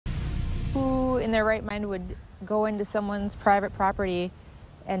in their right mind would go into someone's private property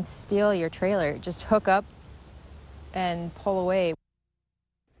and steal your trailer? Just hook up and pull away.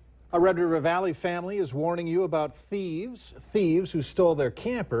 A Red River Valley family is warning you about thieves who stole their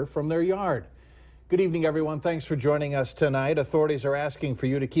camper from their yard. Good evening, everyone. Thanks for joining us tonight. Authorities are asking for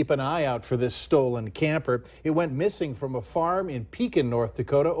you to keep an eye out for this stolen camper. It went missing from a farm in Pekin, North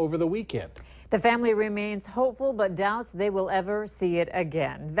Dakota over the weekend. The family remains hopeful but doubts they will ever see it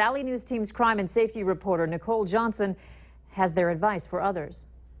again. Valley News Team's crime and safety reporter Nicole Johnson has their advice for others.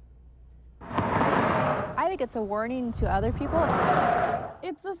 I think it's a warning to other people.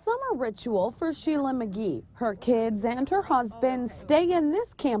 It's a summer ritual for Sheila McGee. Her kids and her husband stay in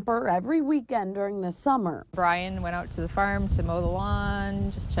this camper every weekend during the summer. Brian went out to the farm to mow the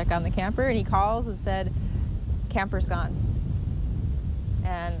lawn, just check on the camper, and he calls and said, "Camper's gone."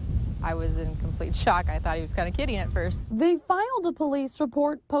 And I was in complete shock. I thought he was kind of kidding at first. They filed a police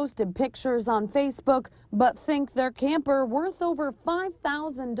report, posted pictures on Facebook, but think their camper worth over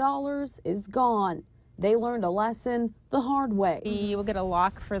 $5,000 is gone. They learned a lesson the hard way. You will get a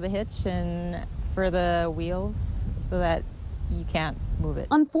lock for the hitch and for the wheels so that you can't move it.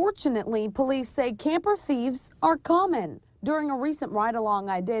 Unfortunately, police say camper thieves are common. During a recent ride-along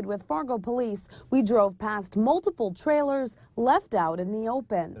I did with Fargo police, we drove past multiple trailers left out in the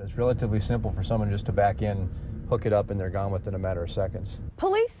open. It's relatively simple for someone just to back in, hook it up, and they're gone within a matter of seconds.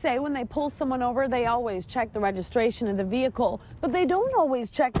 Police say when they pull someone over, they always check the registration of the vehicle, but they don't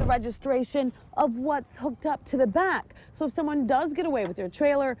always check the registration of what's hooked up to the back. So if someone does get away with your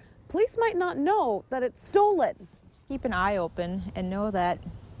trailer, police might not know that it's stolen. Keep an eye open and know that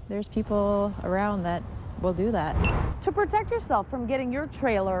there's people around that will do that. To protect yourself from getting your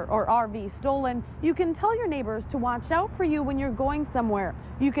trailer or RV stolen, you can tell your neighbors to watch out for you when you're going somewhere.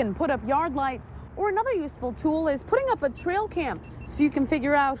 You can put up yard lights, or another useful tool is putting up a trail cam so you can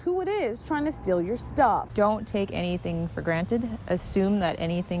figure out who it is trying to steal your stuff. Don't take anything for granted. Assume that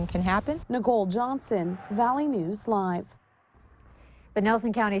anything can happen. Nicole Johnson, Valley News Live. The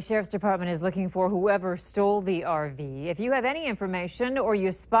Nelson County Sheriff's Department is looking for whoever stole the RV. If you have any information or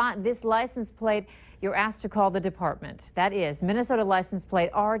you spot this license plate, you're asked to call the department. That is Minnesota license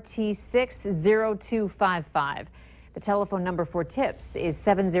plate RT60255. The telephone number for tips is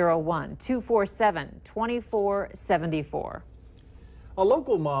 701-247-2474. A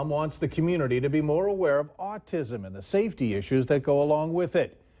local mom wants the community to be more aware of autism and the safety issues that go along with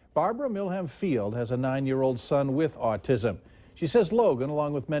it. Barbara Milham Field has a 9-year-old son with autism. She says Logan,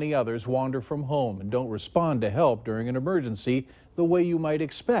 along with many others, wander from home and don't respond to help during an emergency the way you might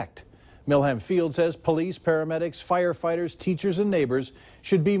expect. Milham Field says police, paramedics, firefighters, teachers, and neighbors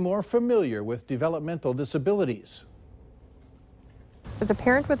should be more familiar with developmental disabilities. As a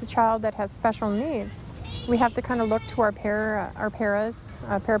parent with a child that has special needs, we have to kind of look to our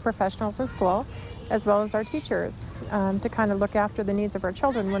paraprofessionals in school, as well as our teachers, to kind of look after the needs of our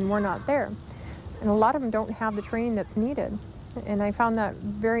children when we're not there. And a lot of them don't have the training that's needed. And I found that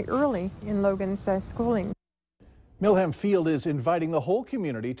very early in Logan's schooling. Milham Field is inviting the whole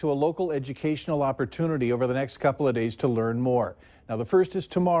community to a local educational opportunity over the next couple of days to learn more. Now, the first is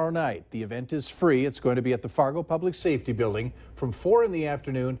tomorrow night. The event is free. It's going to be at the Fargo Public Safety Building from 4 in the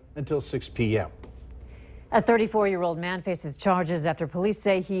afternoon until 6 p.m. A 34-year-old man faces charges after police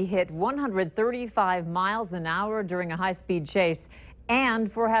say he hit 135 miles an hour during a high-speed chase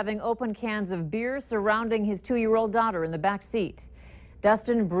and for having open cans of beer surrounding his 2-year-old daughter in the back seat.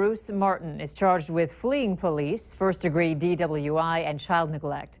 Dustin Bruce Martin is charged with fleeing police, first-degree DWI, and child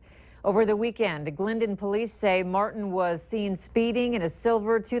neglect. Over the weekend, Glendon police say Martin was seen speeding in a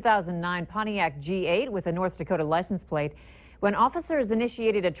silver 2009 Pontiac G8 with a North Dakota license plate. When officers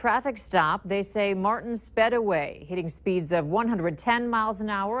initiated a traffic stop, they say Martin sped away, hitting speeds of 110 miles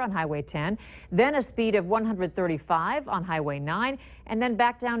an hour on Highway 10, then a speed of 135 on Highway 9, and then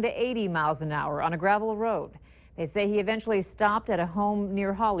back down to 80 miles an hour on a gravel road. They say he eventually stopped at a home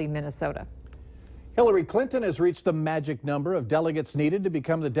near Hawley, Minnesota. Hillary Clinton has reached the magic number of delegates needed to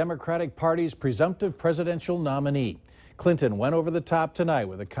become the Democratic Party's presumptive presidential nominee. Clinton went over the top tonight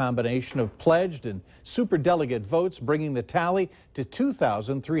with a combination of pledged and superdelegate votes, bringing the tally to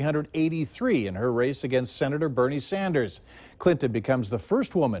 2,383 in her race against Senator Bernie Sanders. Clinton becomes the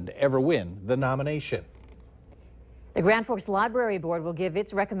first woman to ever win the nomination. The Grand Forks Library Board will give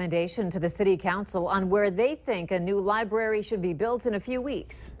its recommendation to the City Council on where they think a new library should be built in a few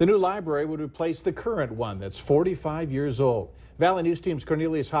weeks. The new library would replace the current one that's 45 years old. Valley News Team's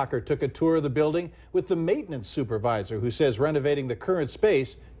Cornelius Hocker took a tour of the building with the maintenance supervisor who says renovating the current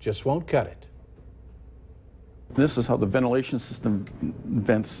space just won't cut it. This is how the ventilation system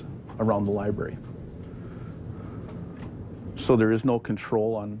vents around the library. So there is no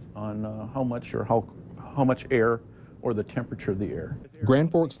control on how much or how much air or the temperature of the air.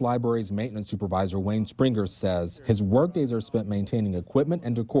 Grand Forks Library's maintenance supervisor Wayne Springer says his workdays are spent maintaining equipment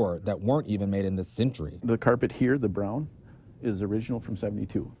and decor that weren't even made in this century. The carpet here, the brown, is original from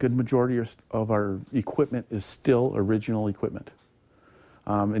 '72. Good majority of our equipment is still original equipment.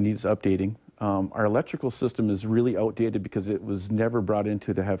 It needs updating. Our electrical system is really outdated because it was never brought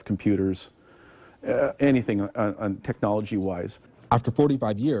into to have computers, anything on technology-wise. After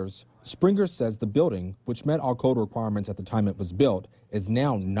 45 years, Springer says the building, which met all code requirements at the time it was built, is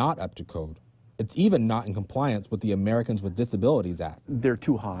now not up to code. It's even not in compliance with the Americans with Disabilities Act. They're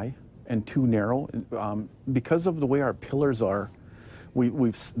too high and too narrow. Because of the way our pillars are,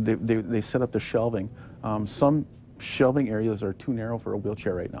 they set up the shelving. Some shelving areas are too narrow for a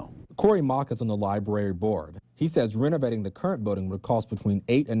wheelchair right now. Corey Mock is on the library board. He says renovating the current building would cost between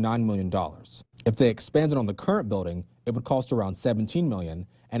 $8 and $9 million. If they expanded on the current building, it would cost around $17 million,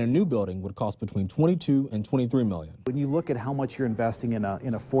 and a new building would cost between $22 and $23 million. When you look at how much you're investing in a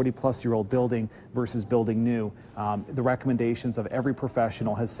 40-plus-year-old building versus building new, the recommendations of every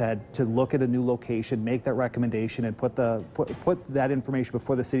professional has said to look at a new location, make that recommendation, and put that information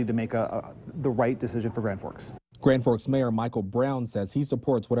before the city to make the right decision for Grand Forks. Grand Forks Mayor Michael Brown says he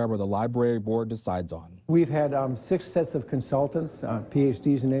supports whatever the library board decides on. We've had 6 sets of consultants,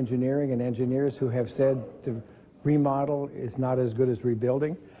 PhDs in engineering and engineers who have said the remodel is not as good as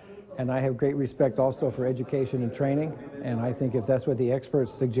rebuilding. And I have great respect also for education and training. And I think if that's what the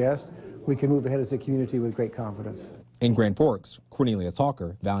experts suggest, we can move ahead as a community with great confidence. In Grand Forks, Cornelius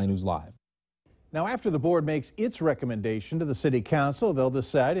Hawker, Valley News Live. Now, after the board makes its recommendation to the City Council, they'll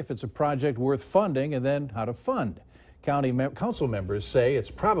decide if it's a project worth funding and then how to fund. County council members say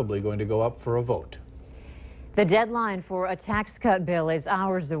it's probably going to go up for a vote. The deadline for a tax cut bill is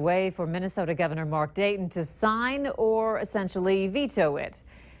hours away for Minnesota Governor Mark Dayton to sign or essentially veto it.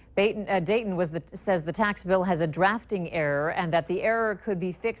 Dayton says the tax bill has a drafting error and that the error could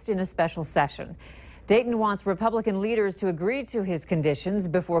be fixed in a special session. Dayton wants Republican leaders to agree to his conditions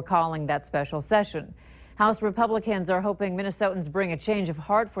before calling that special session. House Republicans are hoping Minnesotans bring a change of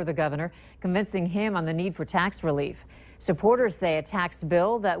heart for the governor, convincing him on the need for tax relief. Supporters say a tax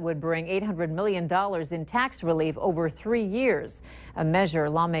bill that would bring $800 million in tax relief over 3 years, a measure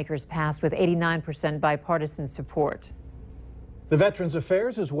lawmakers passed with 89% bipartisan support. The Veterans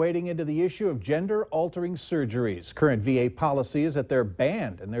Affairs is wading into the issue of gender-altering surgeries. Current VA policy is that they're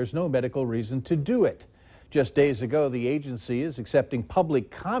banned and there's no medical reason to do it. Just days ago, the agency is accepting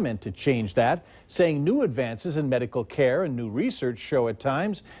public comment to change that, saying new advances in medical care and new research show at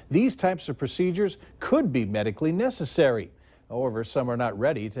times these types of procedures could be medically necessary. However, some are not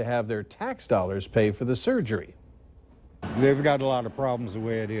ready to have their tax dollars pay for the surgery. They've got a lot of problems the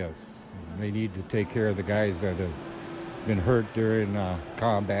way it is. They need to take care of the guys that have been hurt during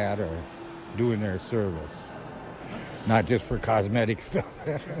combat or doing their service, not just for cosmetic stuff.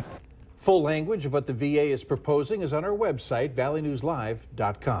 Full language of what the VA is proposing is on our website,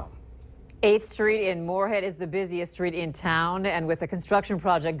 valleynewslive.com. 8th Street in Moorhead is the busiest street in town, and with the construction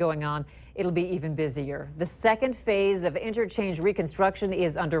project going on, it'll be even busier. The second phase of interchange reconstruction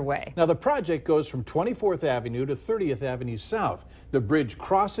is underway. Now, the project goes from 24th Avenue to 30th Avenue South. The bridge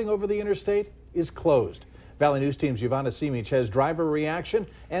crossing over the interstate is closed. Valley News Team's Giovanna Simic has driver reaction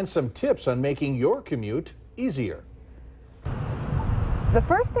and some tips on making your commute easier. The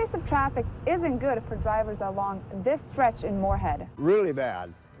first phase of traffic isn't good for drivers along this stretch in Moorhead. Really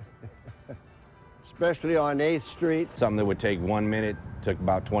bad, especially on 8th Street. Something that would take 1 minute took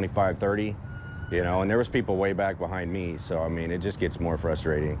about 25, 30, you know, and there was people way back behind me, so I mean, it just gets more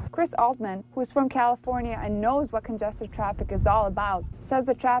frustrating. Chris Altman, who's from California and knows what congested traffic is all about, says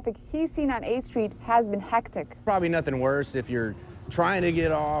the traffic he's seen on 8th Street has been hectic. Probably nothing worse if you're trying to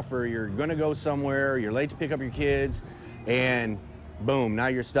get off or you're going to go somewhere, you're late to pick up your kids, and boom, now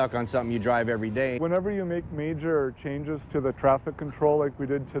you're stuck on something you drive every day. Whenever you make major changes to the traffic control like we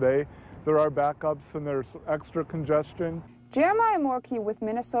did today, there are backups and there's extra congestion. Jeremiah Morkey with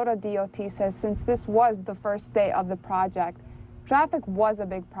Minnesota DOT says since this was the first day of the project, traffic was a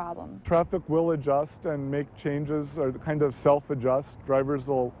big problem. Traffic will adjust and make changes or kind of self-adjust. Drivers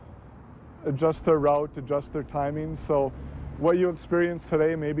will adjust their route, adjust their timing. So what you experience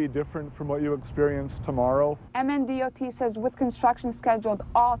today may be different from what you experience tomorrow. MNDOT says with construction scheduled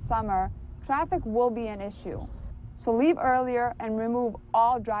all summer, traffic will be an issue. So leave earlier and remove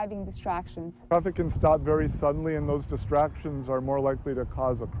all driving distractions. Traffic can stop very suddenly and those distractions are more likely to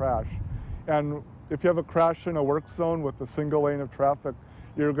cause a crash. And if you have a crash in a work zone with a single lane of traffic,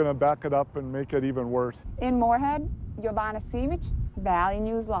 you're going to back it up and make it even worse. In Moorhead, Giovanna Simic, Valley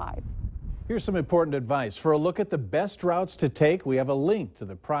News Live. Here's some important advice. For a look at the best routes to take, we have a link to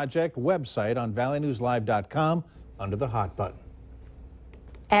the project website on valleynewslive.com under the Hot button.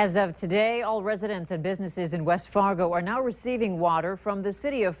 As of today, all residents and businesses in West Fargo are now receiving water from the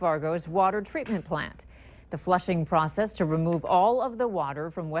City of Fargo's water treatment plant. The flushing process to remove all of the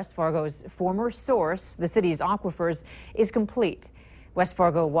water from West Fargo's former source, the city's aquifers, is complete. West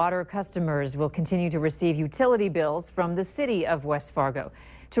Fargo water customers will continue to receive utility bills from the City of West Fargo.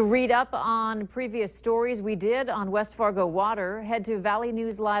 To read up on previous stories we did on West Fargo water, head to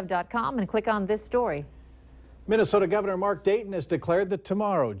valleynewslive.com and click on this story. Minnesota Governor Mark Dayton has declared that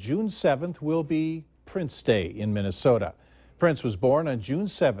tomorrow, June 7th, will be Prince Day in Minnesota. Prince was born on June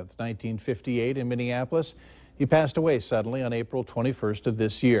 7th, 1958 in Minneapolis. He passed away suddenly on April 21st of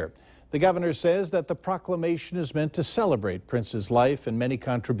this year. The governor says that the proclamation is meant to celebrate Prince's life and many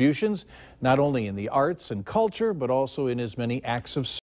contributions, not only in the arts and culture, but also in his many acts of service.